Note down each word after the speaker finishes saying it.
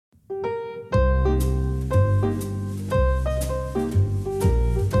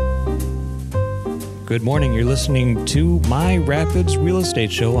Good morning. You're listening to My Rapids Real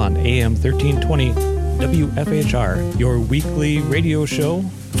Estate Show on AM 1320 WFHR, your weekly radio show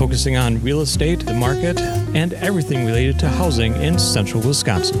focusing on real estate, the market, and everything related to housing in central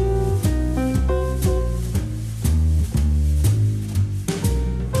Wisconsin.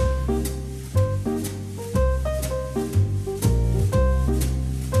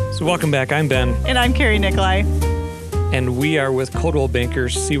 So welcome back. I'm Ben. And I'm Carrie Nicolai. And we are with Coldwell Banker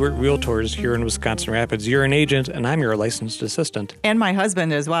Siewert Realtors here in Wisconsin Rapids. You're an agent, and I'm your licensed assistant. And my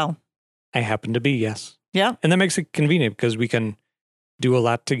husband as well. I happen to be, yes. Yeah. And that makes it convenient because we can do a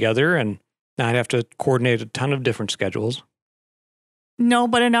lot together and not have to coordinate a ton of different schedules. No,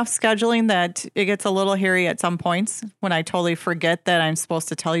 but enough scheduling that it gets a little hairy at some points when I totally forget that I'm supposed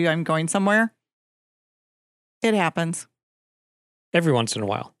to tell you I'm going somewhere. It happens. Every once in a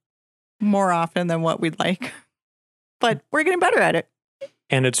while. More often than what we'd like. But we're getting better at it.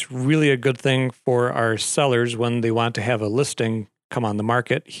 And it's really a good thing for our sellers when they want to have a listing come on the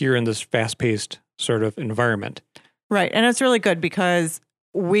market here in this fast-paced sort of environment. Right. And it's really good because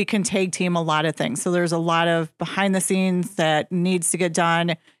we can tag team a lot of things. So there's a lot of behind the scenes that needs to get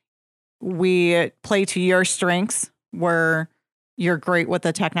done. We play to your strengths where you're great with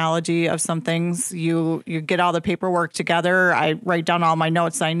the technology of some things. You get all the paperwork together. I write down all my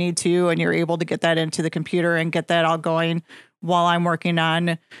notes I need to, and you're able to get that into the computer and get that all going while I'm working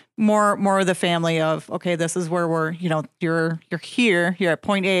on more of the family of, okay, this is where we're, you're here, you're at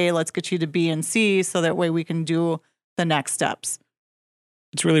point A, let's get you to B and C so that way we can do the next steps.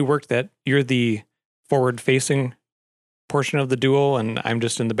 It's really worked that you're the forward-facing portion of the duo, and I'm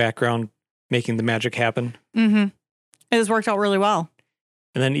just in the background making the magic happen. Mm-hmm. It has worked out really well.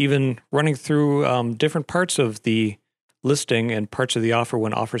 And then even running through different parts of the listing and parts of the offer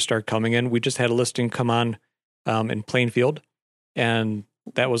when offers start coming in. We just had a listing come on in Plainfield, and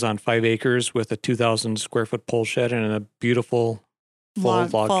that was on 5 acres with a 2,000 square foot pole shed and a beautiful full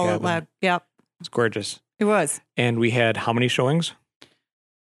log cabin. Yep. It's gorgeous. It was. And we had how many showings?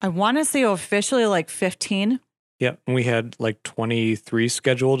 I want to say officially like 15. Yeah, and we had like 23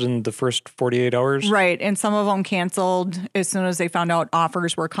 scheduled in the first 48 hours. Right, and some of them canceled as soon as they found out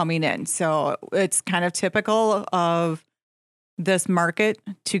offers were coming in. So it's kind of typical of this market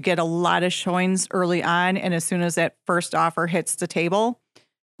to get a lot of showings early on, and as soon as that first offer hits the table,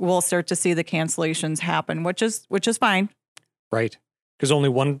 we'll start to see the cancellations happen, which is fine. Right, because only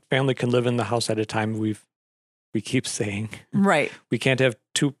one family can live in the house at a time. We keep saying. Right. We can't have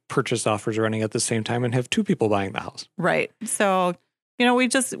 2 purchase offers running at the same time and have 2 people buying the house. Right. So,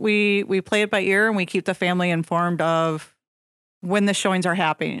 we play it by ear and we keep the family informed of when the showings are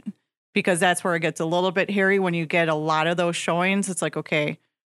happening, because that's where it gets a little bit hairy when you get a lot of those showings. It's like, okay,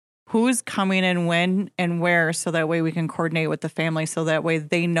 who's coming in when and where, so that way we can coordinate with the family, so that way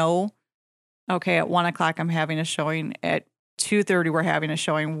they know, okay, at 1:00 I'm having a showing, at 2:30 we're having a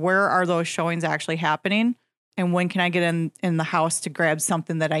showing. Where are those showings actually happening? And when can I get in the house to grab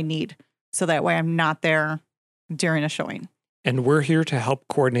something that I need? So that way I'm not there during a showing. And we're here to help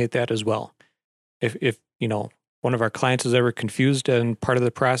coordinate that as well. If one of our clients is ever confused in part of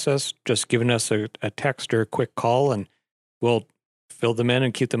the process, just giving us a text or a quick call, and we'll fill them in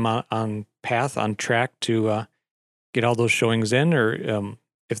and keep them on track to get all those showings in. Or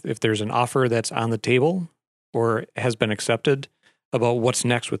if there's an offer that's on the table or has been accepted, about what's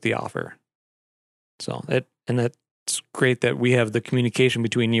next with the offer. So that's great that we have the communication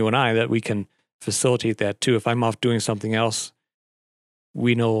between you and I, that we can facilitate that too. If I'm off doing something else,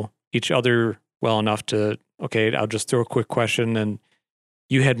 we know each other well enough to, okay, I'll just throw a quick question, and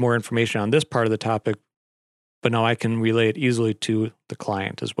you had more information on this part of the topic, but now I can relay it easily to the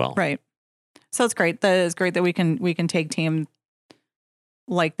client as well. Right. So it's great. That is great that we can take team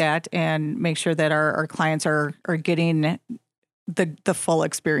like that and make sure that our clients are getting the full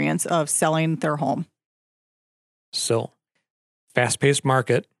experience of selling their home. So, fast-paced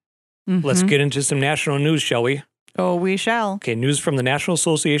market. Mm-hmm. Let's get into some national news, shall we? Oh, we shall. Okay, news from the National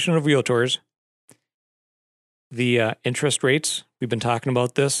Association of Realtors. The interest rates, we've been talking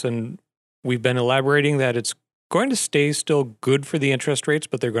about this, and we've been elaborating that it's going to stay still good for the interest rates,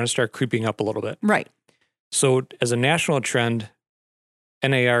 but they're going to start creeping up a little bit. Right. So, as a national trend,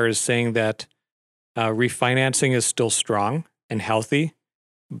 NAR is saying that refinancing is still strong and healthy,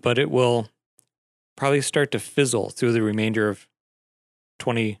 but it will probably start to fizzle through the remainder of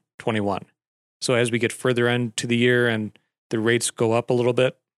 2021. So as we get further into the year and the rates go up a little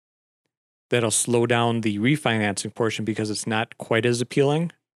bit, that'll slow down the refinancing portion because it's not quite as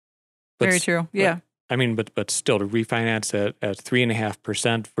appealing. Very true. Yeah. But still, to refinance at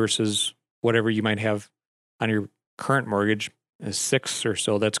 3.5% versus whatever you might have on your current mortgage is 6 or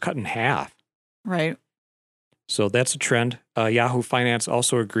so, that's cut in half. Right. So that's a trend. Yahoo Finance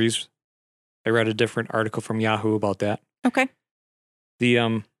also agrees. I read a different article from Yahoo about that. Okay.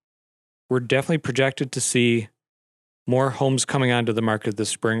 We're definitely projected to see more homes coming onto the market this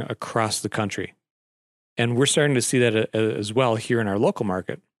spring across the country. And we're starting to see that as well here in our local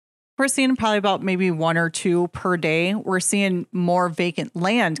market. We're seeing probably about maybe 1 or 2 per day. We're seeing more vacant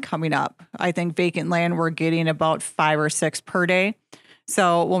land coming up. I think vacant land, we're getting about 5 or 6 per day.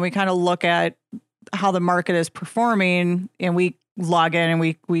 So when we kind of look at how the market is performing and we log in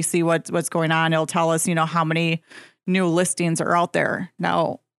and we see what's going on, it'll tell us, how many new listings are out there.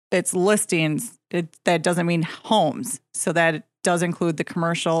 Now, it's listings. That doesn't mean homes. So that does include the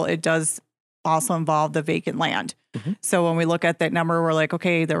commercial. It does also involve the vacant land. Mm-hmm. So when we look at that number, we're like,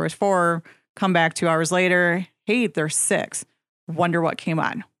 okay, there was 4, come back 2 hours later. Hey, there's 6. Wonder what came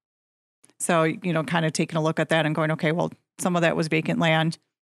on. So, kind of taking a look at that and going, okay, well, some of that was vacant land.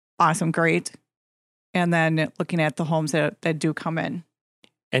 Awesome. Great. And then looking at the homes that do come in.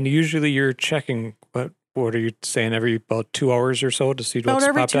 And usually you're checking, what are you saying, every about 2 hours or so to see what's About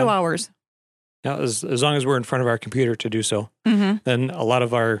every popped 2 on? hours. Now, as long as we're in front of our computer to do so, Mm-hmm. then a lot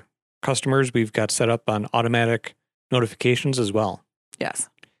of our customers we've got set up on automatic notifications as well. Yes.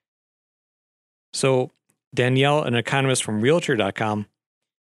 So Danielle, an economist from Realtor.com,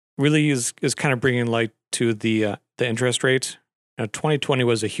 really is kind of bringing light to the interest rates. Now, 2020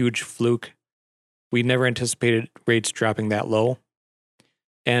 was a huge fluke. We never anticipated rates dropping that low.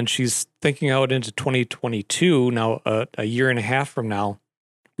 And she's thinking out into 2022, now a year and a half from now,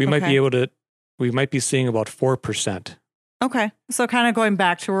 we might be seeing about 4%. Okay. So kind of going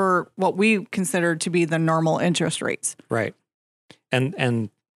back to what we consider to be the normal interest rates. Right. And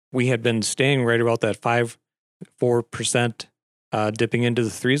we had been staying right about that 4%, dipping into the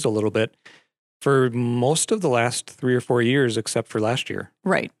 3s a little bit for most of the last 3 or 4 years, except for last year.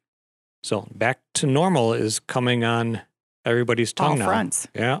 Right. So back to normal is coming on everybody's tongue now. All fronts.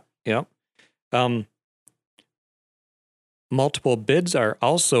 Yeah. Multiple bids are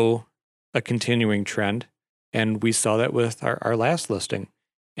also a continuing trend. And we saw that with our last listing.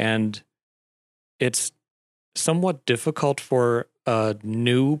 And it's somewhat difficult for a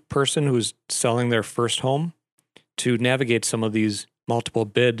new person who's selling their first home to navigate some of these multiple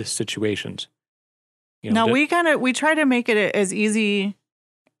bid situations. Now, we try to make it as easy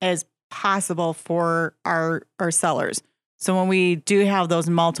as possible for our sellers. So when we do have those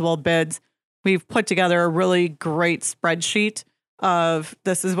multiple bids, we've put together a really great spreadsheet of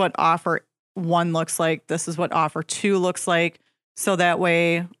this is what offer 1 looks like, this is what offer 2 looks like. So that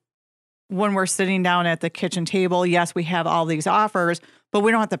way, when we're sitting down at the kitchen table, yes, we have all these offers, but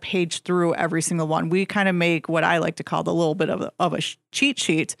we don't have to page through every single one. We kind of make what I like to call the little bit of a cheat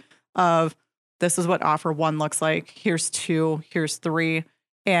sheet of this is what offer 1 looks like, here's 2, here's 3,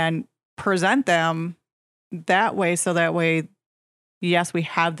 and present them that way. So that way, yes, we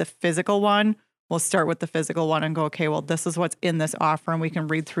have the physical one. We'll start with the physical one and go, okay, well, this is what's in this offer, and we can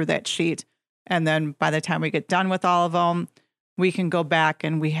read through that sheet. And then by the time we get done with all of them, we can go back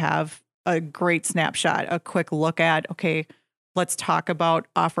and we have a great snapshot, a quick look at, okay, let's talk about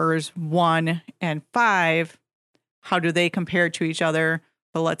offers 1 and 5. How do they compare to each other?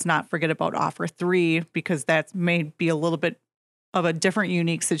 But let's not forget about offer 3, because that may be a little bit of a different,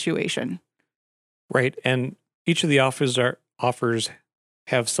 unique situation. Right. And each of the offers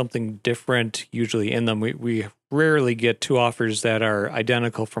have something different usually in them. We rarely get 2 offers that are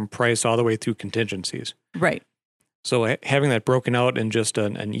identical from price all the way through contingencies. Right. So having that broken out in just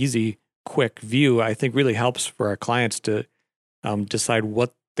an easy, quick view, I think really helps for our clients to decide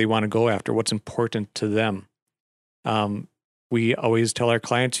what they want to go after, what's important to them. We always tell our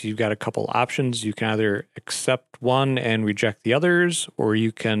clients, you've got a couple options. You can either accept one and reject the others, or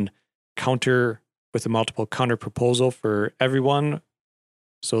you can counter with a multiple counter proposal for everyone.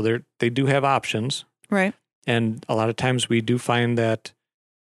 So they do have options. Right. And a lot of times we do find that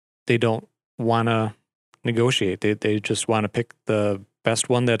they don't want to negotiate. They just want to pick the best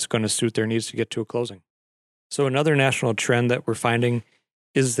one that's going to suit their needs to get to a closing. So another national trend that we're finding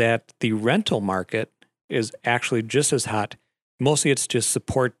is that the rental market is actually just as hot. Mostly it's to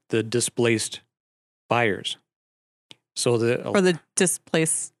support the displaced buyers. So or the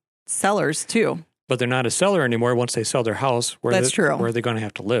displaced sellers too. But they're not a seller anymore once they sell their house. True. Where are they going to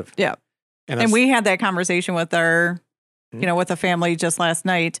have to live? Yeah. And we had that conversation with our, with a family just last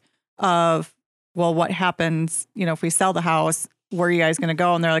night of, well, what happens, if we sell the house, where are you guys going to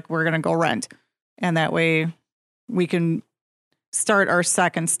go? And they're like, we're going to go rent. And that way we can start our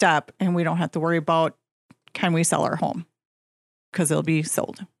second step and we don't have to worry about, can we sell our home? Because it'll be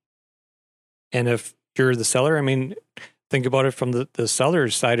sold. And if you're the seller, think about it from the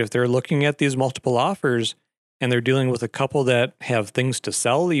seller's side. If they're looking at these multiple offers and they're dealing with a couple that have things to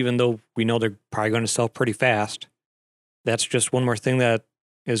sell, even though we know they're probably going to sell pretty fast, that's just one more thing that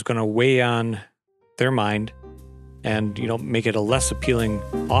is going to weigh on their mind and, make it a less appealing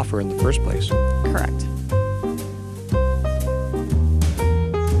offer in the first place. Correct.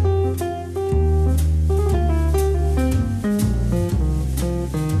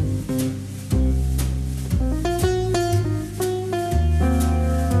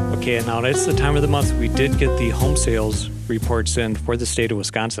 Okay, now it's the time of the month we did get the home sales reports in for the state of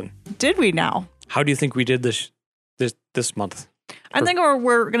Wisconsin. Did we now? How do you think we did this month? I think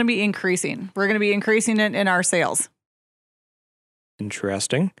we're going to be increasing. We're going to be increasing it in our sales.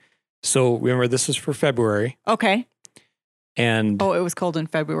 Interesting. So remember, this is for February. Okay. And it was cold in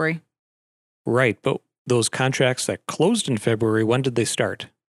February. Right, but those contracts that closed in February, when did they start?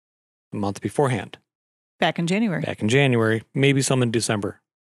 A month beforehand. Back in January. Back in January, maybe some in December.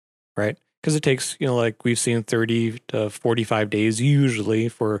 Right? Because it takes, like we've seen 30 to 45 days usually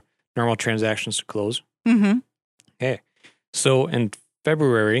for normal transactions to close. Mm-hmm. Okay. So in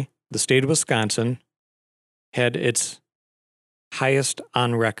February, the state of Wisconsin had its highest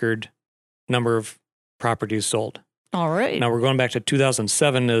on record number of properties sold. All right. Now we're going back to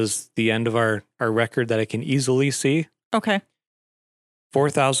 2007 is the end of our record that I can easily see. Okay.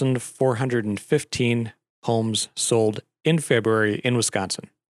 4,415 homes sold in February in Wisconsin.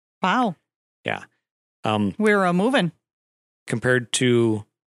 Wow. Yeah. We're moving. Compared to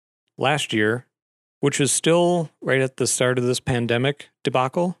last year, which was still right at the start of this pandemic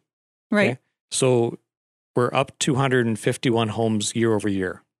debacle. Right. Okay? So we're up 251 homes year over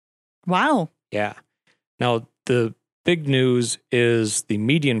year. Wow. Yeah. Now, the big news is the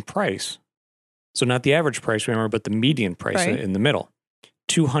median price. So not the average price, remember, but the median price in the middle.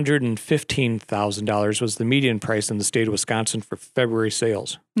 $215,000 was the median price in the state of Wisconsin for February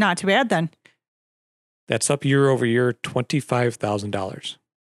sales. Not too bad then. That's up year over year, $25,000.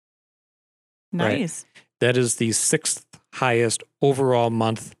 Nice. Right? That is the sixth highest overall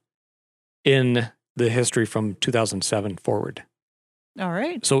month in the history from 2007 forward. All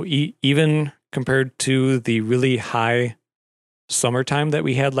right. So even compared to the really high summertime that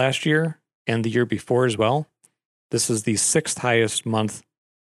we had last year and the year before as well, this is the sixth highest month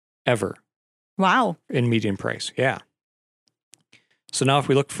ever. Wow. In median price. Yeah. So now if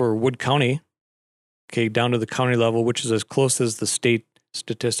we look for Wood County, okay, down to the county level, which is as close as the state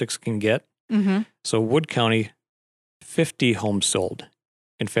statistics can get. Mm-hmm. So Wood County, 50 homes sold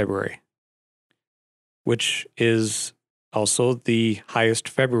in February, which is also the highest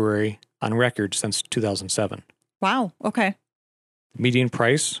February on record since 2007. Wow. Okay. Median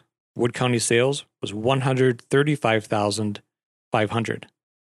price, Wood County sales was $135,500.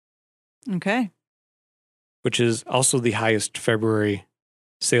 Okay. Which is also the highest February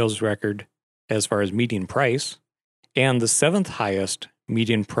sales record as far as median price, and the seventh highest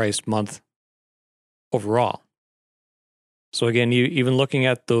median priced month overall. So again, you even looking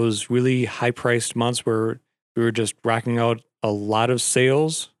at those really high priced months where we were just racking out a lot of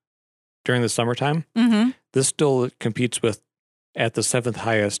sales during the summertime, this still competes with at the seventh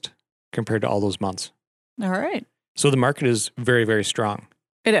highest compared to all those months. All right. So the market is very, very strong.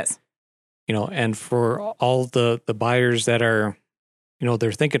 It is. And for all the buyers that are,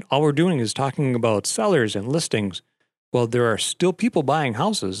 they're thinking all we're doing is talking about sellers and listings. Well, there are still people buying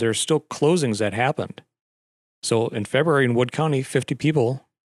houses. There are still closings that happened. So in February in Wood County, 50 people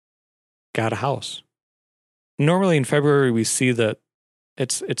got a house. Normally in February, we see that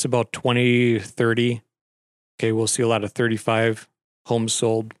it's about 20, 30. Okay, we'll see a lot of 35 homes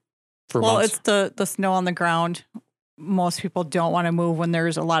sold for months. Well, it's the snow on the ground. Most people don't want to move when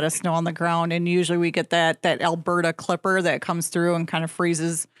there's a lot of snow on the ground. And usually we get that Alberta clipper that comes through and kind of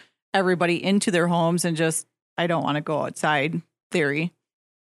freezes everybody into their homes and just, I don't want to go outside theory.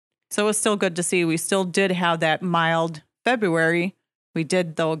 So it's still good to see. We still did have that mild February. We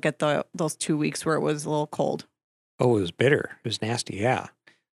did, though, get those 2 weeks where it was a little cold. Oh, it was bitter. It was nasty, yeah.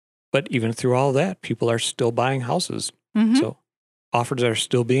 But even through all that, people are still buying houses. Mm-hmm. So offers are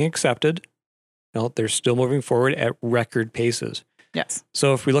still being accepted. They're still moving forward at record paces. Yes.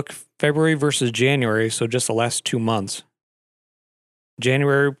 So if we look February versus January, so just the last 2 months,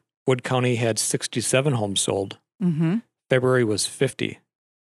 January, Wood County had 67 homes sold. Mm-hmm. February was 50.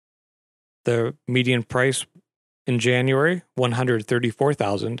 The median price in January,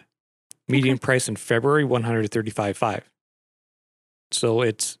 $134,000. Median price in February, $135,500. So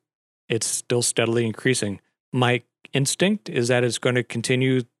it's still steadily increasing. My instinct is that it's going to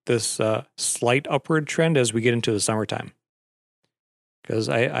continue this slight upward trend as we get into the summertime. because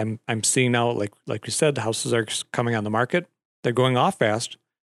I'm seeing now, like you said, the houses are coming on the market. They're going off fast,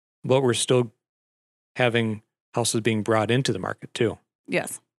 but we're still having houses being brought into the market too.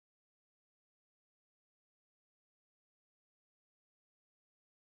 Yes.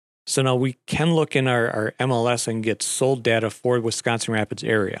 So now we can look in our MLS and get sold data for Wisconsin Rapids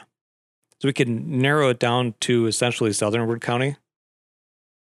area. So we can narrow it down to essentially Southern Wood County.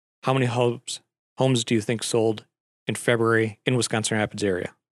 How many homes do you think sold in February in Wisconsin Rapids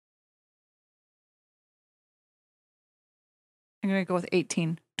area? I'm going to go with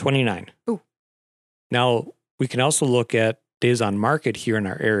 18. 29. Ooh. Now, we can also look at days on market here in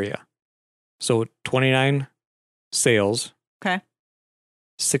our area. So 29 sales. Okay.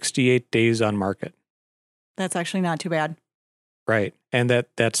 68 days on market. That's actually not too bad. Right. And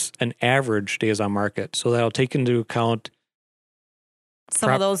that's an average days on market. So that'll take into account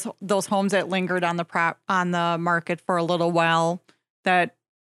some of those homes that lingered on the market for a little while that,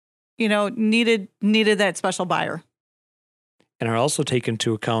 needed that special buyer. And are also take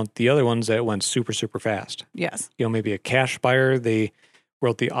into account the other ones that went super, super fast. Yes. Maybe a cash buyer, they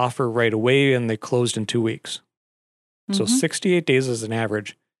wrote the offer right away and they closed in 2 weeks. So 68 days is an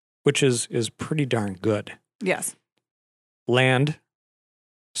average, which is pretty darn good. Yes. Land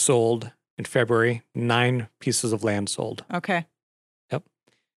sold in February, 9 pieces of land sold. Okay. Yep.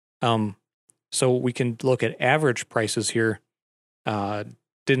 So we can look at average prices here.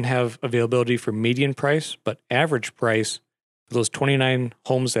 Didn't have availability for median price, but average price for those 29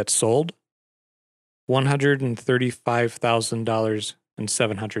 homes that sold, $135,000 and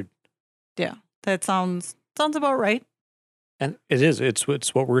 $700. Yeah, that sounds about right. And it is. It's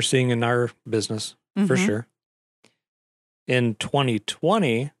what we're seeing in our business for sure. In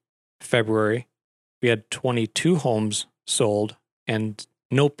 2020, February, we had 22 homes sold and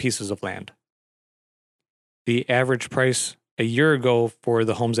no pieces of land. The average price a year ago for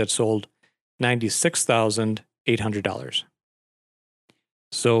the homes that sold, $96,800.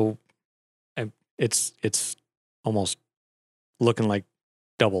 So it's almost looking like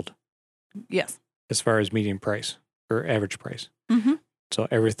doubled. Yes. As far as median price or average price. Mm-hmm. So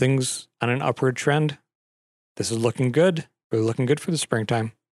everything's on an upward trend. This is looking good. We're looking good for the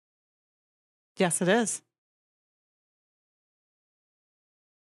springtime. Yes, it is.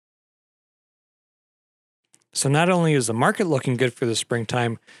 So not only is the market looking good for the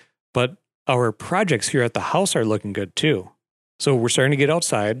springtime, but our projects here at the house are looking good too. So we're starting to get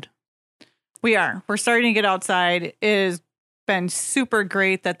outside. We are. We're starting to get outside. It has been super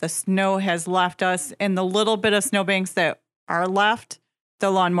great that the snow has left us, and the little bit of snowbanks that are left, the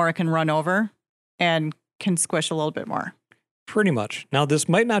lawnmower can run over and can squish a little bit more. Pretty much. Now, this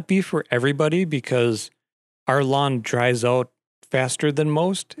might not be for everybody because our lawn dries out faster than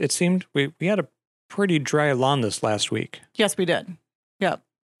most, it seemed. We had a pretty dry lawn this last week. Yes, we did. Yep.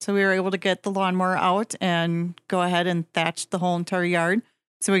 So we were able to get the lawnmower out and go ahead and thatch the whole entire yard.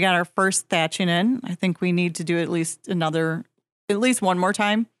 So we got our first thatching in. I think we need to do at least one more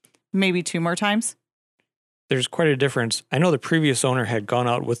time, maybe 2 more times. There's quite a difference. I know the previous owner had gone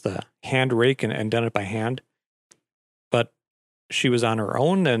out with a hand rake and done it by hand, but she was on her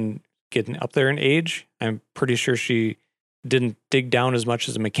own and getting up there in age. I'm pretty sure she didn't dig down as much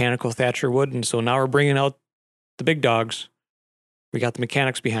as a mechanical thatcher would. And so now we're bringing out the big dogs. We got the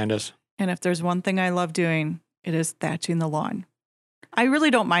mechanics behind us. And if there's one thing I love doing, it is thatching the lawn. I really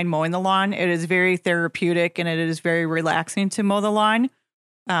don't mind mowing the lawn. It is very therapeutic and it is very relaxing to mow the lawn.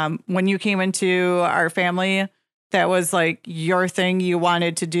 When you came into our family, that was like your thing you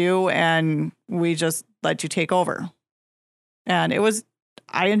wanted to do, and we just let you take over. And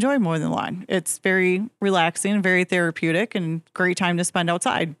I enjoy mowing the lawn. It's very relaxing, very therapeutic, and great time to spend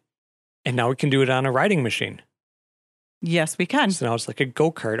outside. And now we can do it on a riding machine. Yes, we can. So now it's like a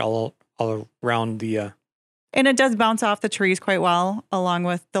go-kart all around the... And it does bounce off the trees quite well, along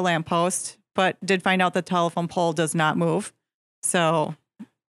with the lamppost, but did find out the telephone pole does not move. So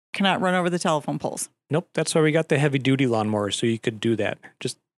cannot run over the telephone poles. Nope, that's why we got the heavy-duty lawnmower, so you could do that.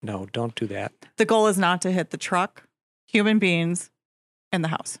 Just, no, don't do that. The goal is not to hit the truck, human beings, and the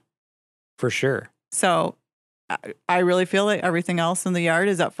house. For sure. So I really feel like everything else in the yard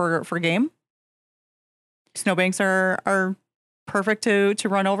is up for game. Snowbanks are perfect to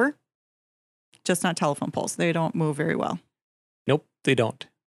run over. Just not telephone poles. They don't move very well. Nope, they don't.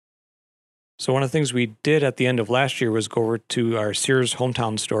 So one of the things we did at the end of last year was go over to our Sears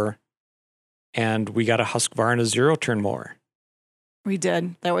hometown store, and we got a Husqvarna zero-turn mower. We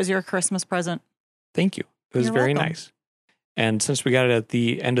did. That was your Christmas present. Thank you. It was very nice. And since we got it at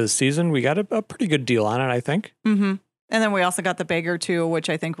the end of the season, we got a pretty good deal on it, I think. Mm-hmm. And then we also got the bagger too, which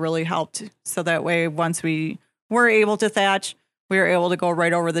I think really helped. So that way, once we were able to thatch, we were able to go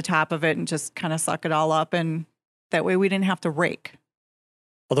right over the top of it and just kind of suck it all up. And that way we didn't have to rake.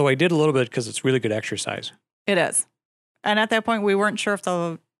 Although I did a little bit because it's really good exercise. It is. And at that point, we weren't sure if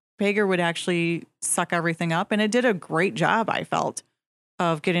the Bager would actually suck everything up. And it did a great job, I felt,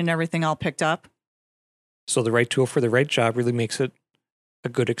 of getting everything all picked up. So the right tool for the right job really makes it a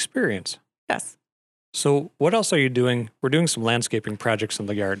good experience. Yes. So what else are you doing? We're doing some landscaping projects in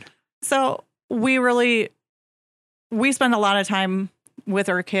the yard. So we spend a lot of time with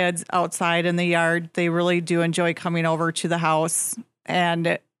our kids outside in the yard. They really do enjoy coming over to the house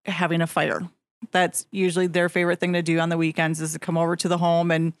and having a fire. That's usually their favorite thing to do on the weekends, is to come over to the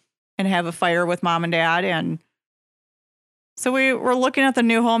home and have a fire with mom and dad. And so we were looking at the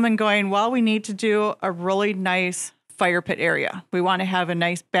new home and going, well, we need to do a really nice fire pit area. We want to have a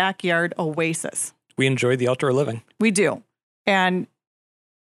nice backyard oasis. We enjoy the outdoor living. We do. And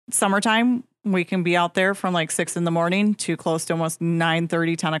summertime, we can be out there from like 6 a.m. to close to almost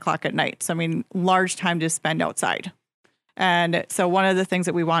 9:30, 10 o'clock at night. So, I mean, large time to spend outside. And so one of the things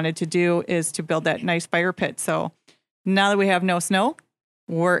that we wanted to do is to build that nice fire pit. So now that we have no snow,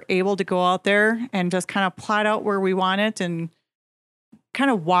 we're able to go out there and just kind of plot out where we want it and kind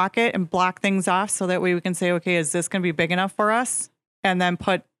of walk it and block things off. So that way we can say, okay, is this going to be big enough for us? And then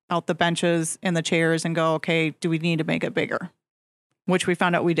put out the benches and the chairs and go, okay, do we need to make it bigger? Which we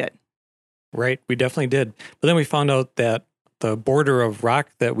found out we did. Right. We definitely did. But then we found out that the border of rock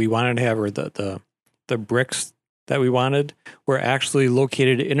that we wanted to have, or the bricks that we wanted, were actually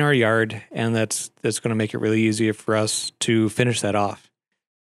located in our yard. And that's going to make it really easy for us to finish that off.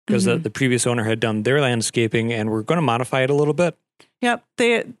 Because the previous owner had done their landscaping, and we're going to modify it a little bit. Yep.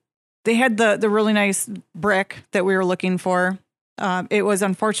 They had the really nice brick that we were looking for. It was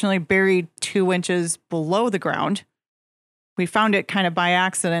unfortunately buried 2 inches below the ground. We found it kind of by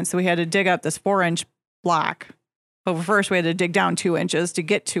accident, so we had to dig up this 4-inch block. But first we had to dig down 2 inches to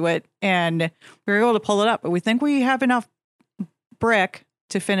get to it, and we were able to pull it up. But we think we have enough brick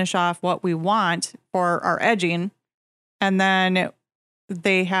to finish off what we want for our edging. And then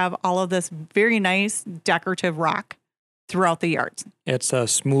they have all of this very nice decorative rock throughout the yards. It's a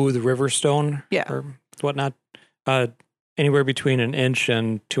smooth river stone, or whatnot, anywhere between 1 inch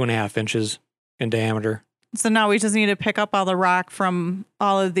and 2.5 inches in diameter. So now we just need to pick up all the rock from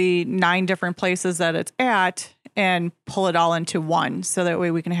all of the 9 different places that it's at and pull it all into one. So that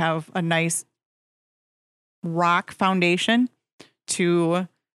way we can have a nice rock foundation to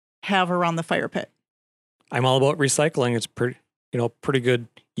have around the fire pit. I'm all about recycling. It's pretty good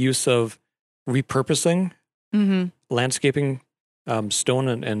use of repurposing landscaping, stone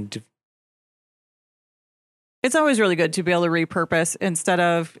and it's always really good to be able to repurpose instead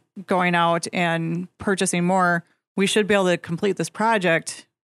of going out and purchasing more. We should be able to complete this project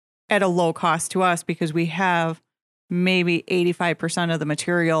at a low cost to us because we have maybe 85% of the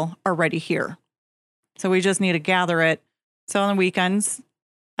material already here. So we just need to gather it. So on the weekends,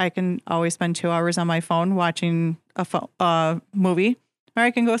 I can always spend 2 hours on my phone watching a movie, or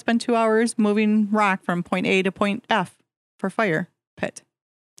I can go spend 2 hours moving rock from point A to point F for fire pit.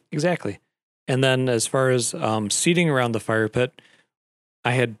 Exactly. And then as far as seating around the fire pit,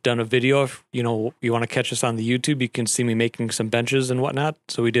 I had done a video. If you want to catch us on the YouTube, you can see me making some benches and whatnot.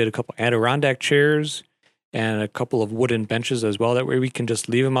 So we did a couple Adirondack chairs and a couple of wooden benches as well. That way we can just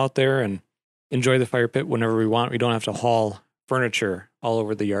leave them out there and enjoy the fire pit whenever we want. We don't have to haul furniture all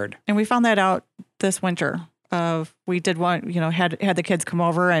over the yard. And we found that out this winter. We did one, had the kids come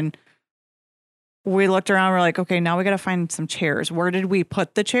over and we looked around. We're like, okay, now we got to find some chairs. Where did we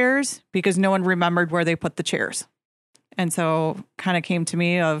put the chairs? Because no one remembered where they put the chairs. And so kind of came to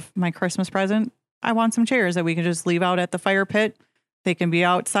me of my Christmas present. I want some chairs that we can just leave out at the fire pit. They can be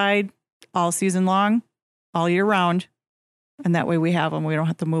outside all season long, all year round. And that way we have them. We don't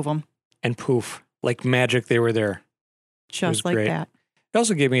have to move them. And poof, like magic, they were there. Just like that. It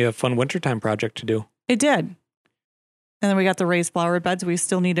also gave me a fun wintertime project to do. It did. And then we got the raised flower beds. We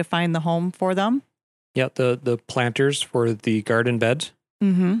still need to find the home for them. Yeah, the planters for the garden beds.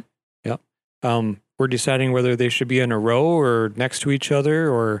 Mm-hmm. Yep. We're deciding whether they should be in a row or next to each other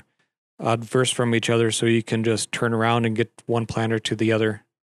or adverse from each other, so you can just turn around and get one planter to the other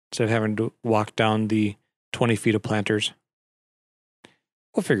instead of having to walk down the 20 feet of planters.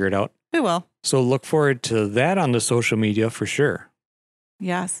 We'll figure it out. We will. So look forward to that on the social media for sure.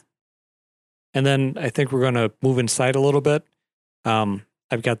 Yes. And then I think we're going to move inside a little bit.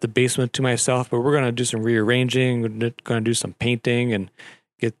 I've got the basement to myself, but we're going to do some rearranging. We're going to do some painting and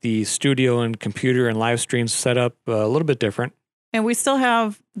get the studio and computer and live streams set up a little bit different. And we still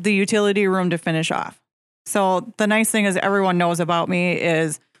have the utility room to finish off. So the nice thing is everyone knows about me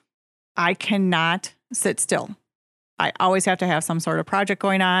is I cannot sit still. I always have to have some sort of project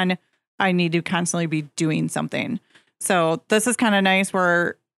going on. I need to constantly be doing something. So this is kind of nice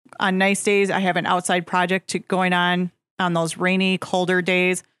where on nice days, I have an outside project going on those rainy, colder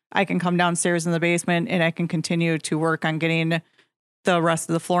days. I can come downstairs in the basement and I can continue to work on getting the rest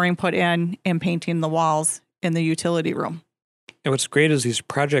of the flooring put in and painting the walls in the utility room. And what's great is these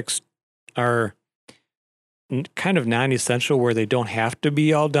projects are kind of non-essential where they don't have to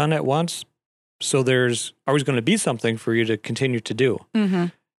be all done at once. So there's always going to be something for you to continue to do.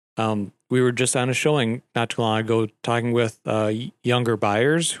 We were just on a showing not too long ago talking with younger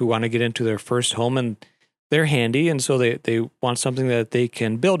buyers who want to get into their first home, and they're handy, and so they want something that they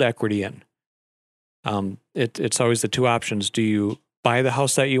can build equity in. It's always the two options. Do you buy the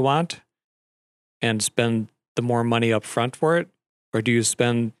house that you want and spend the more money up front for it, or do you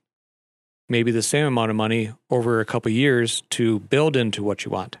spend maybe the same amount of money over a couple of years to build into what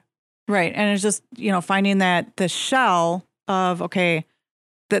you want? Right. And it's just, finding that the shell of, okay,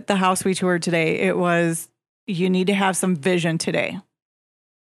 that the house we toured today, it was, you need to have some vision today.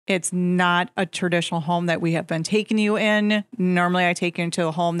 It's not a traditional home that we have been taking you in. Normally I take you into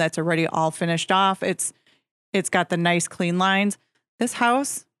a home that's already all finished off. It's got the nice clean lines. This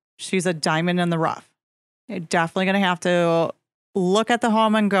house, she's a diamond in the rough. You're definitely going to have to look at the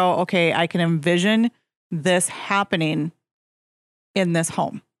home and go, okay, I can envision this happening in this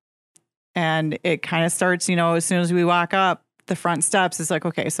home. And it kind of starts, as soon as we walk up the front steps, it's like,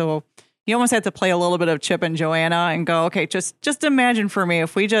 okay, so you almost have to play a little bit of Chip and Joanna and go, okay, just imagine for me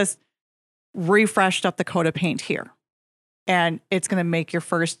if we just refreshed up the coat of paint here, and it's going to make your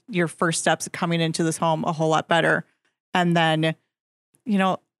first steps coming into this home a whole lot better. And then,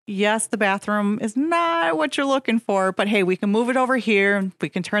 yes, the bathroom is not what you're looking for, but hey, we can move it over here. We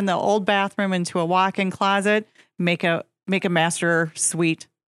can turn the old bathroom into a walk-in closet, make a master suite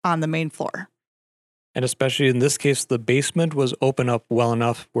on the main floor. And especially in this case, the basement was open up well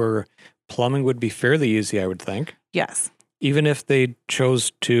enough where plumbing would be fairly easy, I would think. Yes. Even Even if they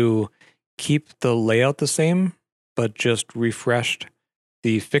chose to keep the layout the same, but just refreshed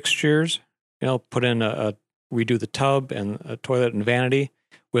the fixtures, put in redo the tub and a toilet and vanity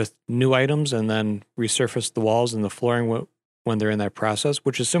with new items, and then resurface the walls and the flooring when they're in that process,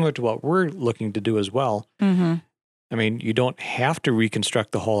 which is similar to what we're looking to do as well. I mean, you don't have to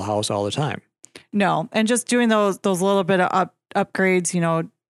reconstruct the whole house all the time. No, and just doing those little bit of upgrades,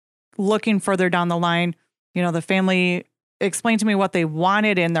 looking further down the line, the family explained to me what they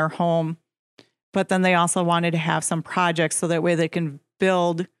wanted in their home, but then they also wanted to have some projects so that way they can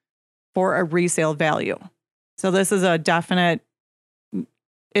build for a resale value. So this is it's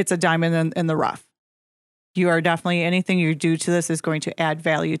a diamond in the rough. You are definitely, anything you do to this is going to add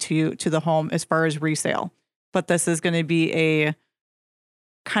value to the home as far as resale. But this is going to be a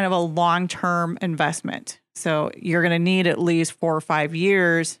kind of a long-term investment. So you're going to need at least 4 or 5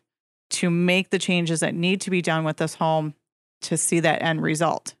 years to make the changes that need to be done with this home to see that end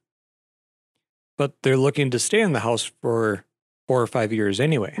result. But they're looking to stay in the house for 4 or 5 years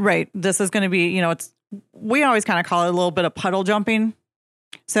anyway. Right. This is going to be, we always kind of call it a little bit of puddle jumping.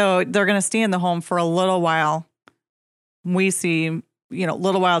 So they're going to stay in the home for a little while. We see,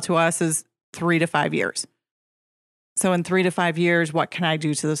 little while to us is 3 to 5 years. So in 3 to 5 years, what can I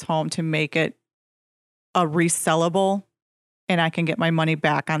do to this home to make it a resellable, and I can get my money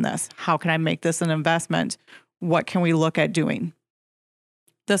back on this? How can I make this an investment? What can we look at doing?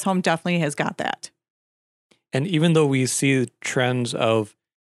 This home definitely has got that. And even though we see trends of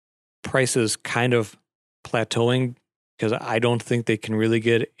prices kind of plateauing, because I don't think they can really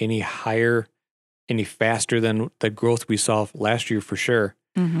get any higher, any faster than the growth we saw last year for sure.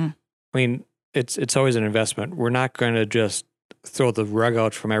 I mean, it's always an investment. We're not going to just throw the rug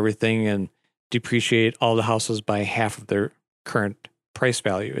out from everything and depreciate all the houses by half of their current price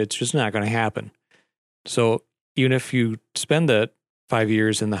value. It's just not going to happen. So even if you spend that 5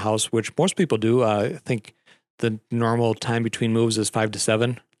 years in the house, which most people do, I think the normal time between moves is 5 to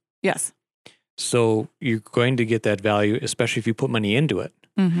 7. Yes. So you're going to get that value, especially if you put money into it.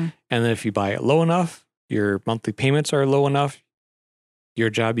 And then if you buy it low enough, your monthly payments are low enough, your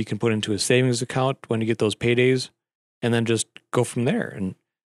job you can put into a savings account when you get those paydays, and then just go from there. And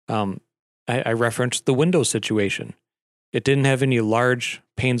I referenced the window situation. It didn't have any large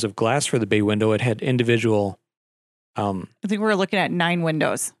panes of glass for the bay window. It had individual. I think we were looking at 9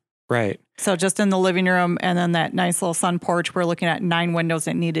 windows. Right. So just in the living room and then that nice little sun porch, we're looking at 9 windows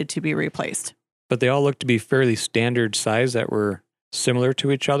that needed to be replaced. But they all looked to be fairly standard size that were similar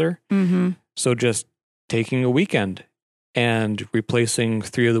to each other. So just taking a weekend and replacing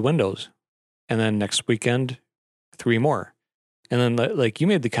 3 of the windows, and then next weekend 3 more. And then, like you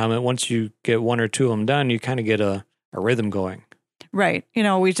made the comment, once you get 1 or 2 of them done, you kind of get a rhythm going. Right.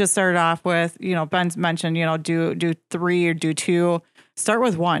 We just started off with, Ben's mentioned, do 3 or do 2. Start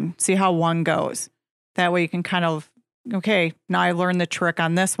with 1. See how 1 goes. That way you can kind of, okay, now I learned the trick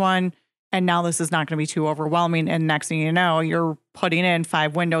on this one. And now this is not going to be too overwhelming. And next thing you know, you're putting in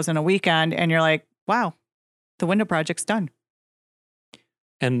 5 windows in a weekend and you're like, wow, the window project's done.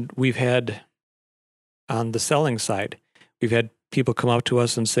 And we've had, on the selling side, we've had people come up to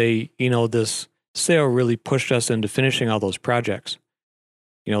us and say, this sale really pushed us into finishing all those projects.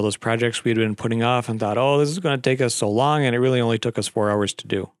 Those projects we'd been putting off and thought, oh, this is going to take us so long. And it really only took us 4 hours to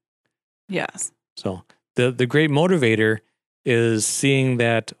do. Yes. So the great motivator is seeing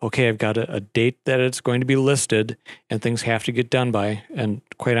that, okay, I've got a date that it's going to be listed and things have to get done by. And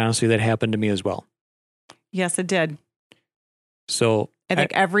quite honestly, that happened to me as well. Yes, it did. So I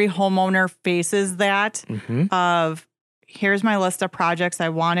think every homeowner faces that of, here's my list of projects I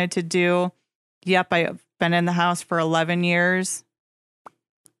wanted to do. Yep, I've been in the house for 11 years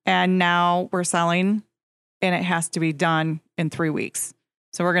and now we're selling and it has to be done in 3 weeks.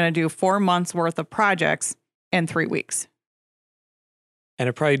 So we're going to do 4 months worth of projects in 3 weeks. And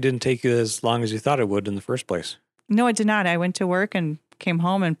it probably didn't take you as long as you thought it would in the first place. No, it did not. I went to work and came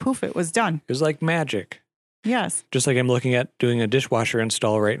home and poof, it was done. It was like magic. Yes. Just like I'm looking at doing a dishwasher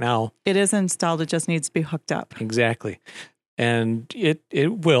install right now. It is installed. It just needs to be hooked up. Exactly. And it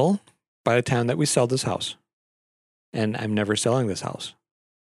will by the time that we sell this house. And I'm never selling this house.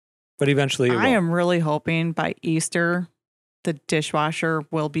 But eventually it will. I am really hoping by Easter, the dishwasher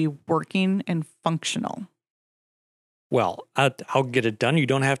will be working and functional. Well, I'll get it done. You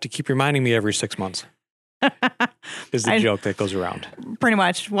don't have to keep reminding me every 6 months. Is the joke that goes around. Pretty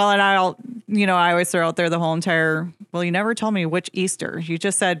much. Well, and I always throw out there the whole entire, well, you never told me which Easter. You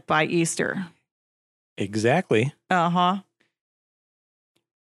just said by Easter. Exactly. Uh-huh.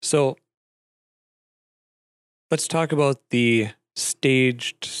 So let's talk about the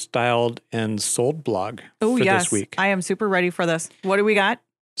staged, styled, and sold blog for this week. I am super ready for this. What do we got?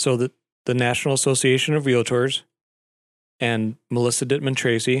 So the National Association of Realtors and Melissa Dittman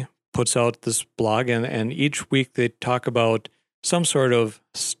Tracy puts out this blog, and each week they talk about some sort of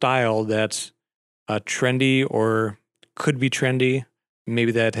style that's trendy or could be trendy,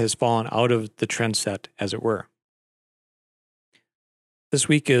 maybe that has fallen out of the trend set, as it were. This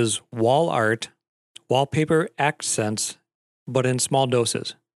week is wall art, wallpaper accents, but in small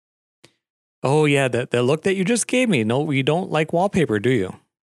doses. Oh yeah, that look that you just gave me. No, you don't like wallpaper, do you?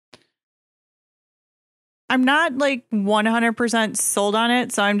 I'm not like 100% sold on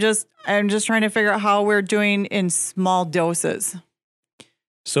it, so I'm just trying to figure out how we're doing in small doses.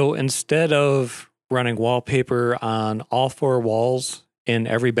 So instead of running wallpaper on all 4 walls in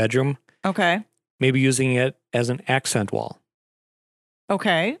every bedroom, okay, maybe using it as an accent wall.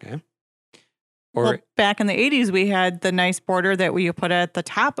 Okay. Or well, back in the 80s, we had the nice border that we put at the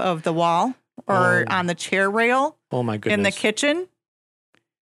top of the wall or on the chair rail. Oh my goodness! In the kitchen.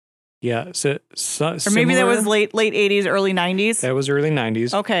 Yeah, so or maybe that was late 80s, early 90s. That was early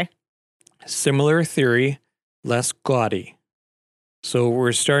 90s. Okay. Similar theory, less gaudy. So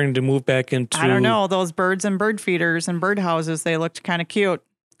we're starting to move back into, I don't know, those birds and bird feeders and bird houses. They looked kind of cute.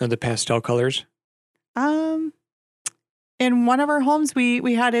 The pastel colors. In one of our homes,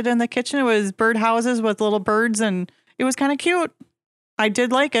 we had it in the kitchen. It was bird houses with little birds, and it was kind of cute. I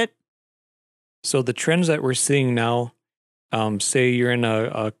did like it. So the trends that we're seeing now, say you're in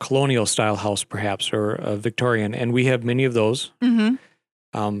a colonial style house, perhaps, or a Victorian, and we have many of those.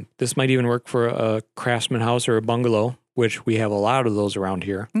 Mm-hmm. This might even work for a craftsman house or a bungalow, which we have a lot of those around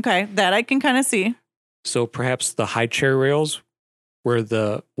here. Okay, that I can kind of see. So perhaps the high chair rails, where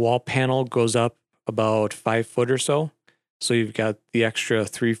the wall panel goes up about 5 foot or so. So you've got the extra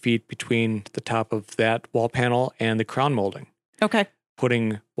 3 feet between the top of that wall panel and the crown molding. Okay.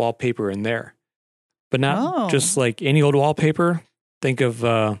 Putting wallpaper in there. But not just like any old wallpaper. Think of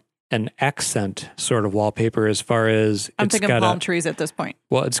an accent sort of wallpaper as far as I'm thinking palm trees at this point.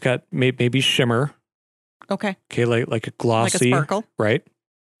 Well, it's got maybe shimmer. Okay. Okay, like a glossy. Like a sparkle. Right.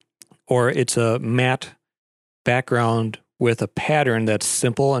 Or it's a matte background with a pattern that's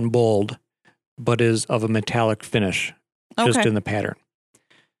simple and bold, but is of a metallic finish. Just in the pattern.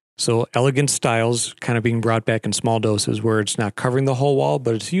 So elegant styles kind of being brought back in small doses where it's not covering the whole wall,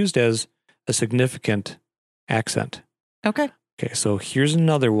 but it's used as a significant accent. Okay. Okay, so here's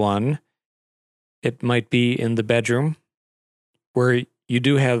another one. It might be in the bedroom where you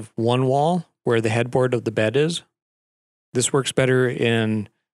do have one wall where the headboard of the bed is. This works better in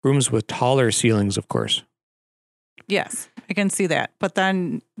rooms with taller ceilings, of course. Yes, I can see that. But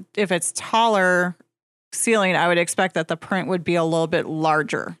then if it's taller ceiling, I would expect that the print would be a little bit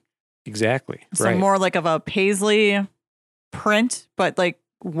larger. Exactly. So right. more like of a paisley print, but like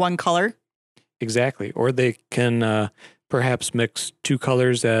one color. Exactly. Or they can perhaps mix two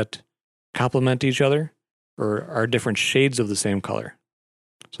colors that complement each other or are different shades of the same color.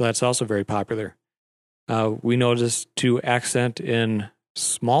 So that's also very popular. We noticed to accent in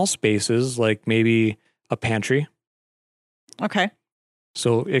small spaces, like maybe a pantry. Okay.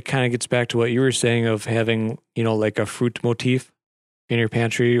 So it kind of gets back to what you were saying of having, like a fruit motif in your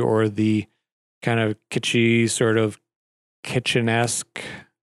pantry or the kind of kitschy sort of kitchen-esque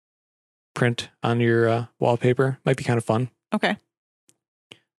print on your wallpaper. Might be kind of fun. Okay.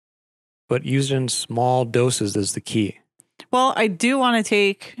 But used in small doses is the key. Well, I do want to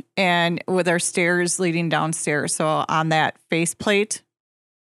take and with our stairs leading downstairs. So on that faceplate,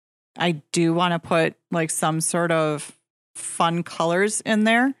 I do want to put like some sort of fun colors in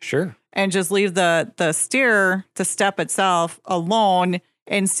there Sure. and just leave the step itself alone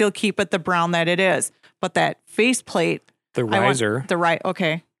and still keep it the brown that it is. But that faceplate, The riser. the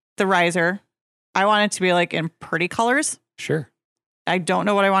riser, I want it to be like in pretty colors. Sure. I don't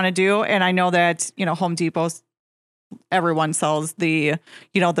know what I want to do. And I know that, Home Depot's, everyone sells the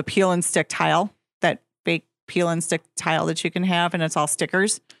peel and stick tile, that fake peel and stick tile that you can have. And it's all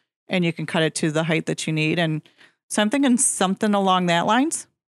stickers and you can cut it to the height that you need. And so I'm thinking something along that lines.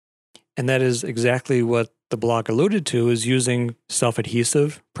 And that is exactly what the blog alluded to, is using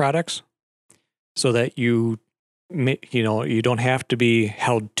self-adhesive products so that you don't have to be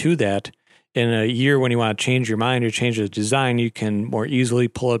held to that. In a year when you want to change your mind or change the design, you can more easily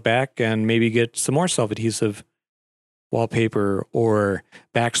pull it back and maybe get some more self-adhesive wallpaper or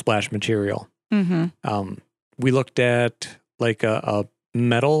backsplash material. Mm-hmm. We looked at like a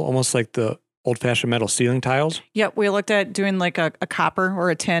metal, almost like the old-fashioned metal ceiling tiles. Yep. We looked at doing like a copper or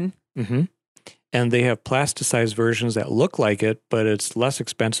a tin. Mm-hmm. And they have plasticized versions that look like it, but it's less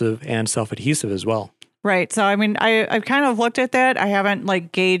expensive and self-adhesive as well. Right. So, I mean, I've kind of looked at that. I haven't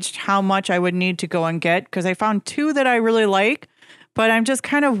like gauged how much I would need to go and get because I found two that I really like, but I'm just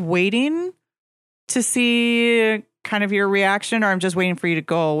kind of waiting to see kind of your reaction, or I'm just waiting for you to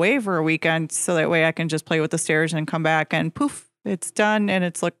go away for a weekend so that way I can just play with the stairs and come back and poof, it's done and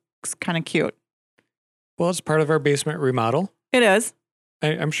it looks kind of cute. Well, it's part of our basement remodel. It is.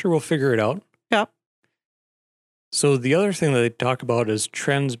 I'm sure we'll figure it out. Yep. So the other thing that they talk about is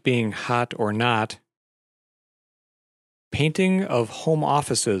trends being hot or not. Painting of home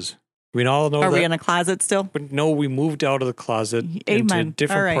offices. We all know Are that. we in a closet still? But no, we moved out of the closet into a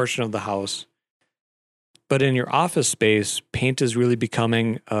different portion of the house. But in your office space, paint is really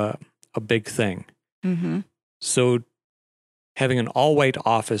becoming a big thing. Mm-hmm. So having an all-white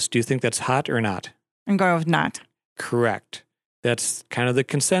office, do you think that's hot or not? I'm going with not. Correct. That's kind of the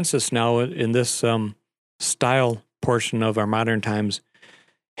consensus now in this style portion of our modern times.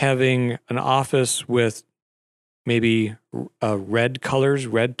 Having an office with maybe red colors,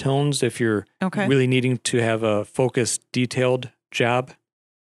 red tones, if you're really needing to have a focused, detailed job.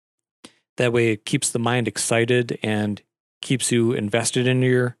 That way it keeps the mind excited and keeps you invested in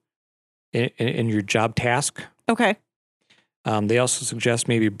your job task. Okay. They also suggest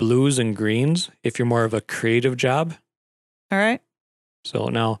maybe blues and greens if you're more of a creative job. All right. So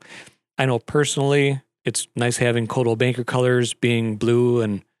now, I know personally it's nice having Coldwell Banker colors being blue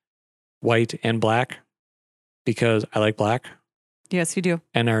and white and black because I like black. Yes, you do.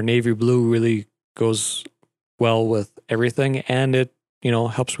 And our navy blue really goes well with everything, and it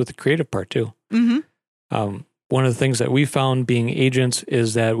helps with the creative part too. Mm-hmm. One of the things that we found being agents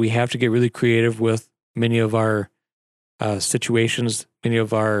is that we have to get really creative with many of our situations, many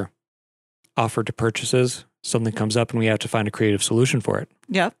of our offer to purchases. Something comes up and we have to find a creative solution for it.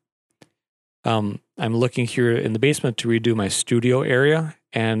 Yep. I'm looking here in the basement to redo my studio area,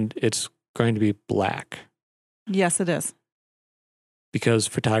 and it's going to be black. Yes, it is. Because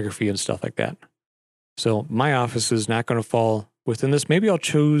photography and stuff like that. So my office is not going to fall within this. Maybe I'll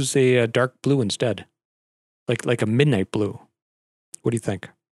choose a dark blue instead, like a midnight blue. What do you think?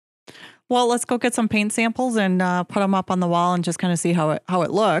 Well, let's go get some paint samples and put them up on the wall and just kind of see how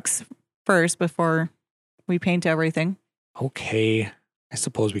it looks first before we paint everything. Okay, I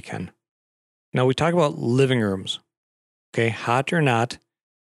suppose we can. Now we talk about living rooms. Okay, hot or not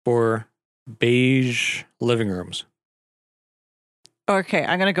for beige living rooms? Okay,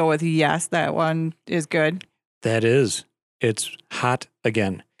 I'm going to go with yes. That one is good. That is. It's hot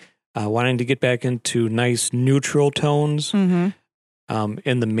again. Wanting to get back into nice neutral tones. Mm-hmm.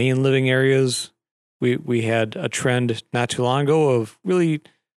 In the main living areas, we had a trend not too long ago of really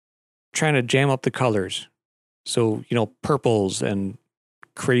trying to jam up the colors. So, purples and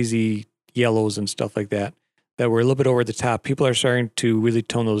crazy yellows and stuff like that that were a little bit over the top. People are starting to really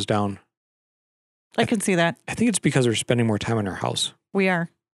tone those down. I can see that. I think it's because we're spending more time in our house. We are.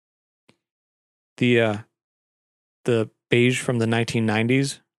 The beige from the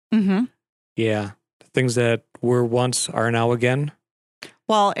 1990s. Mm-hmm. Yeah. Things that were once are now again.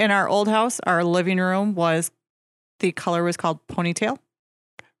 Well, in our old house, our living room the color was called ponytail.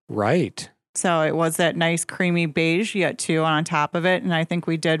 Right. So it was that nice creamy beige, yet two on top of it. And I think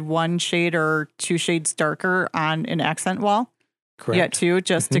we did 1 shade or 2 shades darker on an accent wall. Correct. Yet two,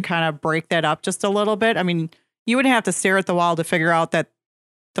 just to kind of break that up just a little bit. I mean, you would have to stare at the wall to figure out that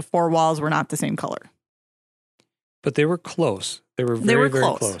the 4 walls were not the same color. But they were close. They were very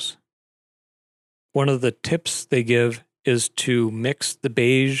close. One of the tips they give is to mix the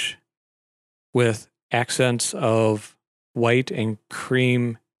beige with accents of white and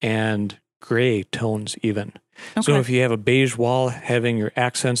cream and gray tones even. Okay. So if you have a beige wall, having your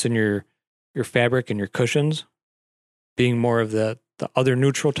accents in your fabric and your cushions being more of the other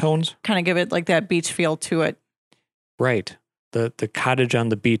neutral tones. Kind of give it like that beach feel to it. Right. The cottage on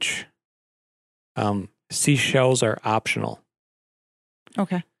the beach. Seashells are optional.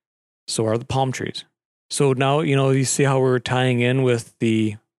 Okay. So are the palm trees. So now, you see how we're tying in with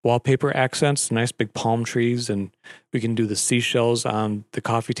the wallpaper accents, nice big palm trees, and we can do the seashells on the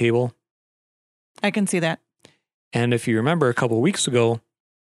coffee table. I can see that. And if you remember a couple of weeks ago,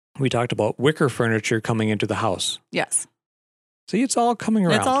 we talked about wicker furniture coming into the house. Yes. See, it's all coming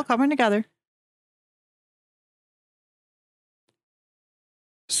around. It's all coming together.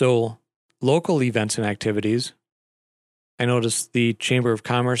 So local events and activities. I noticed the Chamber of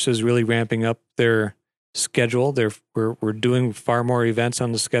Commerce is really ramping up their schedule. We're doing far more events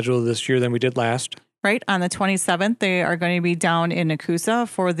on the schedule this year than we did last. Right. On the 27th, they are going to be down in Nakusa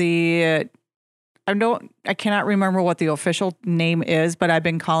for the, I cannot remember what the official name is, but I've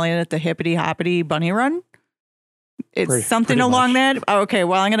been calling it the Hippity Hoppity Bunny Run. It's something along that. Okay.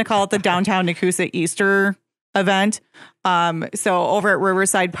 Well, I'm going to call it the Downtown Nakusa Easter event. So over at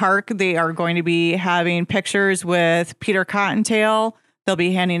Riverside Park, they are going to be having pictures with Peter Cottontail. They'll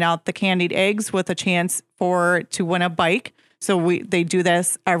be handing out the candied eggs with a chance to win a bike. So they do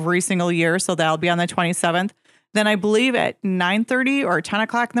this every single year. So that'll be on the 27th. Then I believe at 9:30 or 10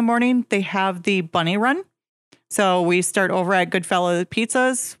 o'clock in the morning, they have the bunny run. So we start over at Goodfellow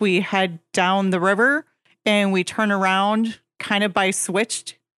Pizzas. We head down the river and we turn around kind of by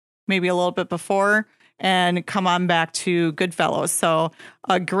switched, maybe a little bit before, and come on back to Goodfellows. So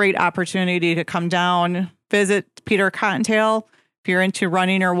a great opportunity to come down, visit Peter Cottontail. If you're into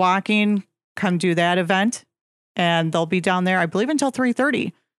running or walking, come do that event. And they'll be down there, I believe, until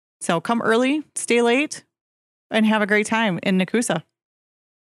 3:30. So come early, stay late, and have a great time in Nakusa.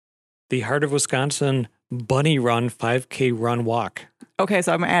 The Heart of Wisconsin Bunny Run 5K Run Walk. Okay,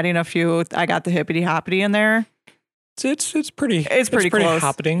 so I'm adding a few. I got the Hippity Hoppity in there. It's pretty close.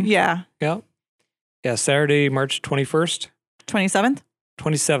 happening. Yeah. Yeah. Yeah, Saturday, March 21st. 27th?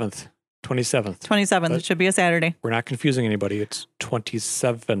 27th. 27th. But it should be a Saturday. We're not confusing anybody. It's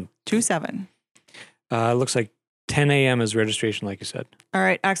 27th. 27. It looks like 10 a.m. is registration, like you said. All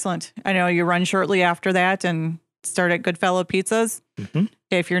right, excellent. I know you run shortly after that and start at Goodfellow Pizzas. Mm-hmm.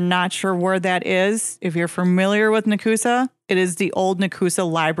 If you're not sure where that is, if you're familiar with Nakusa, it is the old Nakusa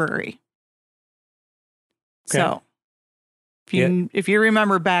Library. Okay. So if you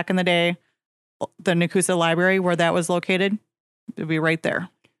remember back in the day, the Nakusa Library, where that was located, it'd be right there.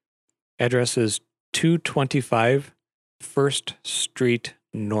 Address is 225 First Street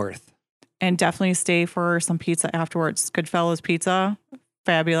North. And definitely stay for some pizza afterwards. Goodfellows Pizza,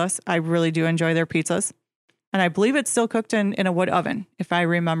 fabulous. I really do enjoy their pizzas. And I believe it's still cooked in a wood oven, if I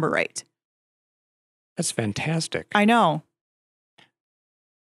remember right. That's fantastic. I know.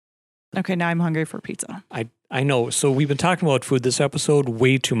 Okay, now I'm hungry for pizza. I know. So we've been talking about food this episode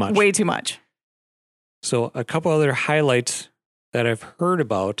way too much. Way too much. So a couple other highlights that I've heard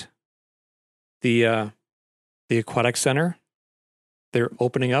about. The Aquatic Center. They're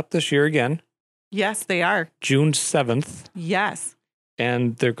opening up this year again. Yes, they are. June 7th. Yes.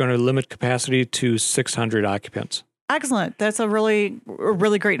 And they're going to limit capacity to 600 occupants. Excellent. That's a really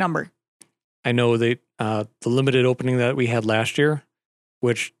great number. I know the limited opening that we had last year,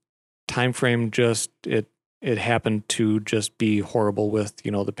 which time frame it happened to just be horrible with,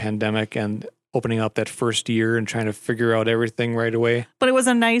 the pandemic and opening up that first year and trying to figure out everything right away. But it was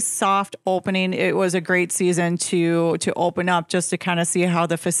a nice soft opening. It was a great season to open up just to kind of see how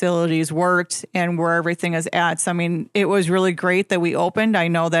the facilities worked and where everything is at. So, I mean, it was really great that we opened. I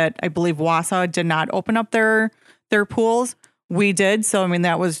believe Wausau did not open up their pools. We did. So, I mean,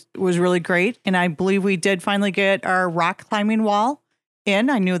 that was really great. And I believe we did finally get our rock climbing wall in.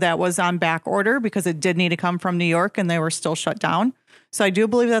 I knew that was on back order because it did need to come from New York and they were still shut down. So I do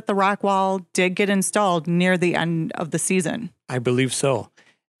believe that the rock wall did get installed near the end of the season. I believe so.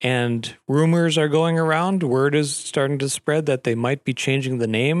 And rumors are going around. Word is starting to spread that they might be changing the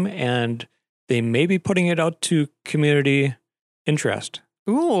name and they may be putting it out to community interest.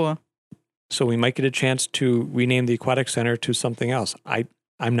 Ooh. So we might get a chance to rename the Aquatic Center to something else.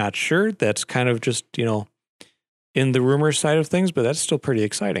 I'm not sure. That's kind of just, in the rumor side of things, but that's still pretty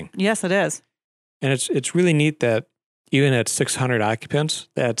exciting. Yes, it is. And it's really neat that even at 600 occupants,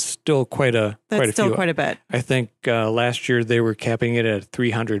 that's still quite a bit. I think last year they were capping it at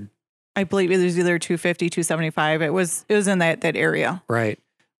 300. I believe it was either 250, 275. It was in that area. Right.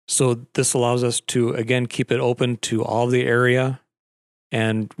 So this allows us to, again, keep it open to all the area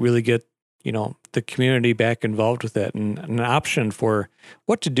and really get, the community back involved with it and an option for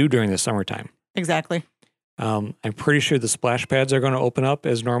what to do during the summertime. Exactly. I'm pretty sure the splash pads are going to open up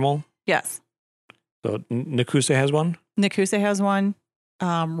as normal. Yes. So Nakusa has one. Nakusa has one.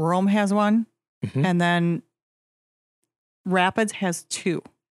 Rome has one. Mm-hmm. And then Rapids has two.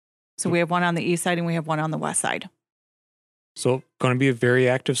 So we have one on the east side and we have one on the west side. So going to be a very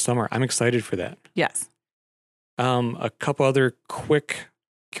active summer. I'm excited for that. Yes. A couple other quick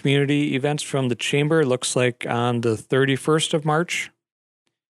community events from the chamber. Looks like on the 31st of March,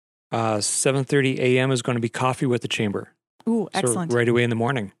 7:30 a.m. is going to be coffee with the chamber. Ooh, excellent. So right away in the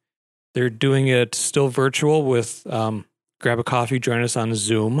morning. They're doing it still virtual with grab a coffee, join us on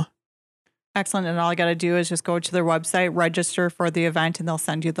Zoom. Excellent. And all I got to do is just go to their website, register for the event, and they'll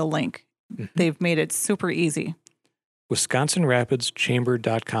send you the link. Mm-hmm. They've made it super easy.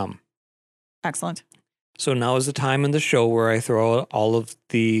 WisconsinRapidsChamber.com. Excellent. So now is the time in the show where I throw out all of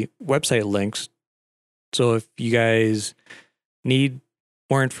the website links. So if you guys need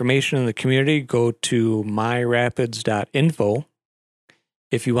more information in the community, go to myrapids.info.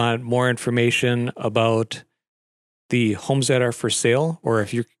 If you want more information about the homes that are for sale, or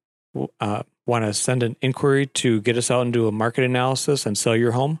if you want to send an inquiry to get us out and do a market analysis and sell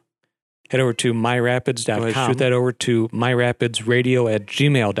your home, head over to myrapids.com. Shoot that over to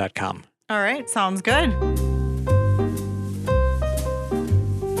myrapidsradio@gmail.com. All right. Sounds good.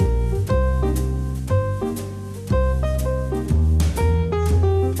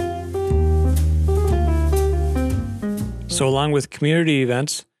 So along with community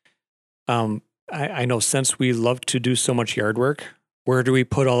events, I know since we love to do so much yard work, where do we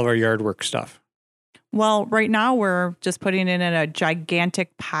put all of our yard work stuff? Well, right now we're just putting it in a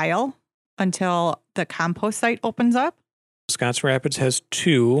gigantic pile until the compost site opens up. Wisconsin Rapids has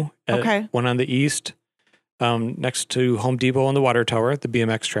two. Okay. One on the east, next to Home Depot on the water tower, the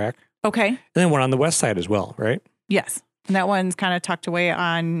BMX track. Okay. And then one on the west side as well, right? Yes. And that one's kind of tucked away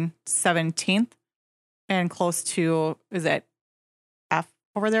on 17th and close to, is it F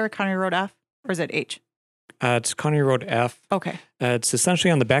over there, County Road F, or is it H? It's County Road F. Okay. It's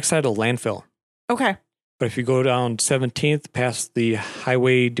essentially on the backside of the landfill. Okay. But if you go down 17th past the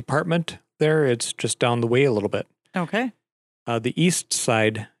highway department there, it's just down the way a little bit. Okay. The east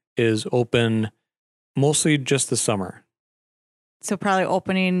side is open mostly just the summer. So probably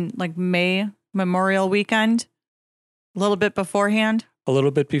opening like May, Memorial Weekend, a little bit beforehand? A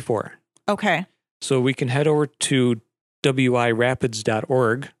little bit before. Okay. So we can head over to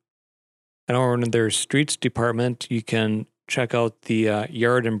wirapids.org. And over in their streets department, you can check out the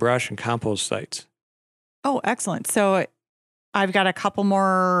yard and brush and compost sites. Oh, excellent. So I've got a couple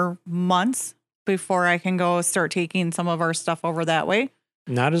more months before I can go start taking some of our stuff over that way.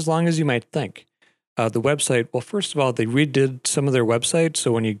 Not as long as you might think. The website, well, first of all, they redid some of their website.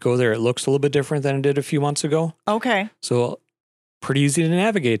 So when you go there, it looks a little bit different than it did a few months ago. Okay. So pretty easy to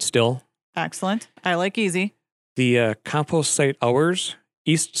navigate still. Excellent. I like easy. The compost site hours,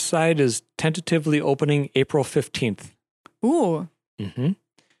 east side is tentatively opening April 15th. Ooh. Mm-hmm.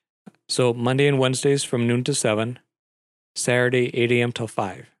 So Monday and Wednesdays from noon to 7, Saturday 8 a.m. till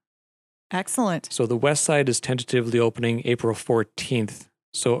 5. Excellent. So the west side is tentatively opening April 14th,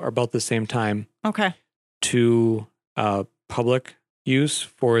 so about the same time. Okay. To public use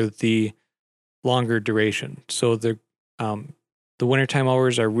for the longer duration. So the wintertime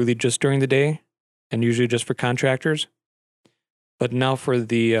hours are really just during the day and usually just for contractors. But now for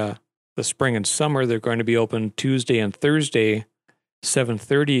the spring and summer, they're going to be open Tuesday and Thursday,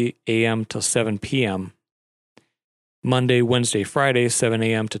 7:30 a.m. till 7 p.m. Monday, Wednesday, Friday, 7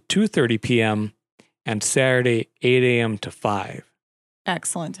 a.m. to 2:30 p.m. and Saturday, 8 a.m. to 5.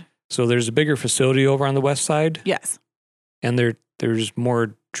 Excellent. So there's a bigger facility over on the west side. Yes. And there's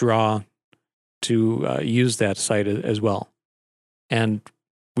more draw to use that site as well. And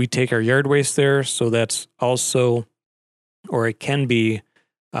we take our yard waste there, so that's also or it can be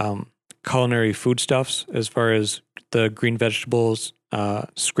culinary foodstuffs, as far as the green vegetables,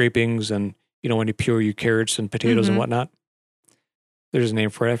 scrapings, and when you peel your carrots and potatoes and whatnot. There's a name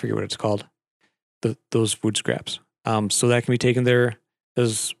for it. I forget what it's called. Those food scraps. So that can be taken there,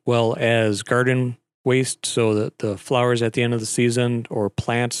 as well as garden waste. So that the flowers at the end of the season, or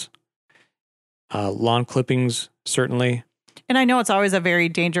plants, lawn clippings, certainly. And I know it's always a very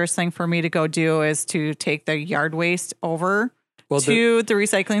dangerous thing for me to go do is to take the yard waste over to the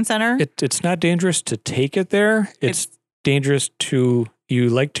recycling center. It's not dangerous to take it there. It's dangerous you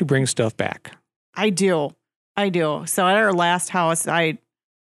like to bring stuff back. I do. So at our last house, I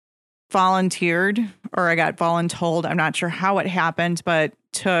volunteered, or I got voluntold. I'm not sure how it happened, but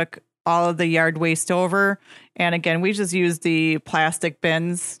took all of the yard waste over. And again, we just use the plastic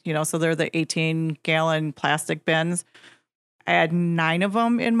bins, so they're the 18-gallon plastic bins. I had 9 of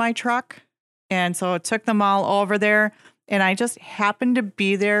them in my truck. And so it took them all over there. And I just happened to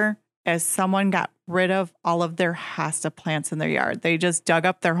be there as someone got rid of all of their hosta plants in their yard. They just dug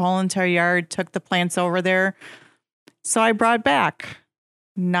up their whole entire yard, took the plants over there. So I brought back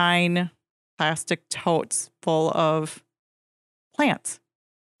 9 plastic totes full of plants.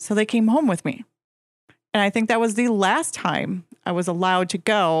 So they came home with me. And I think that was the last time I was allowed to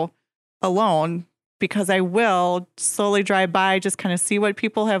go alone, because I will slowly drive by, just kind of see what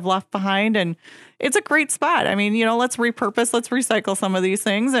people have left behind. And it's a great spot. I mean, let's repurpose, let's recycle some of these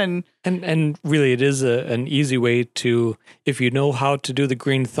things. And really, it is an easy way to, if you know how to do the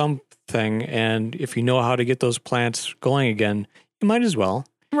green thumb thing, and if you know how to get those plants going again, you might as well.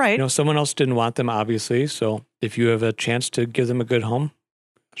 Right. Someone else didn't want them, obviously. So if you have a chance to give them a good home,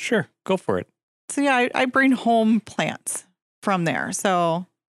 sure, go for it. So yeah, I bring home plants from there. So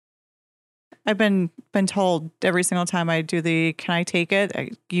I've been told every single time I do can I take it? I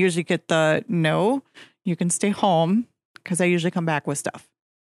usually get the no, you can stay home, because I usually come back with stuff.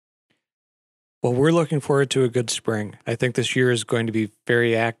 Well, we're looking forward to a good spring. I think this year is going to be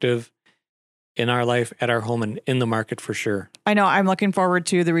very active in our life, at our home, and in the market for sure. I know. I'm looking forward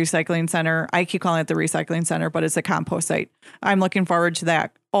to the recycling center. I keep calling it the recycling center, but it's a compost site. I'm looking forward to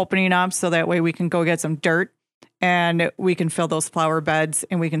that opening up, so that way we can go get some dirt and we can fill those flower beds,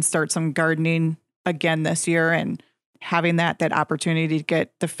 and we can start some gardening again this year. And having that opportunity to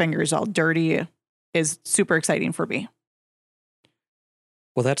get the fingers all dirty is super exciting for me.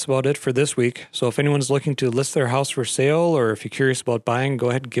 Well, that's about it for this week. So if anyone's looking to list their house for sale, or if you're curious about buying, go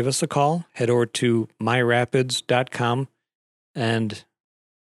ahead and give us a call. Head over to myrapids.com. And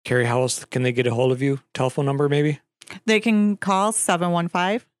Carrie, how else can they get a hold of you? Telephone number, maybe? They can call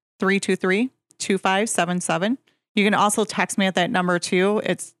 715-323-2577. You can also text me at that number too.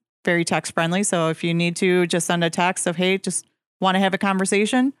 It's very text friendly. So if you need to just send a text of, hey, just want to have a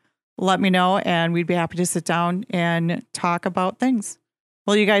conversation, let me know, and we'd be happy to sit down and talk about things.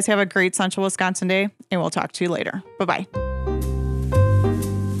 Well, you guys have a great Central Wisconsin day, and we'll talk to you later. Bye-bye.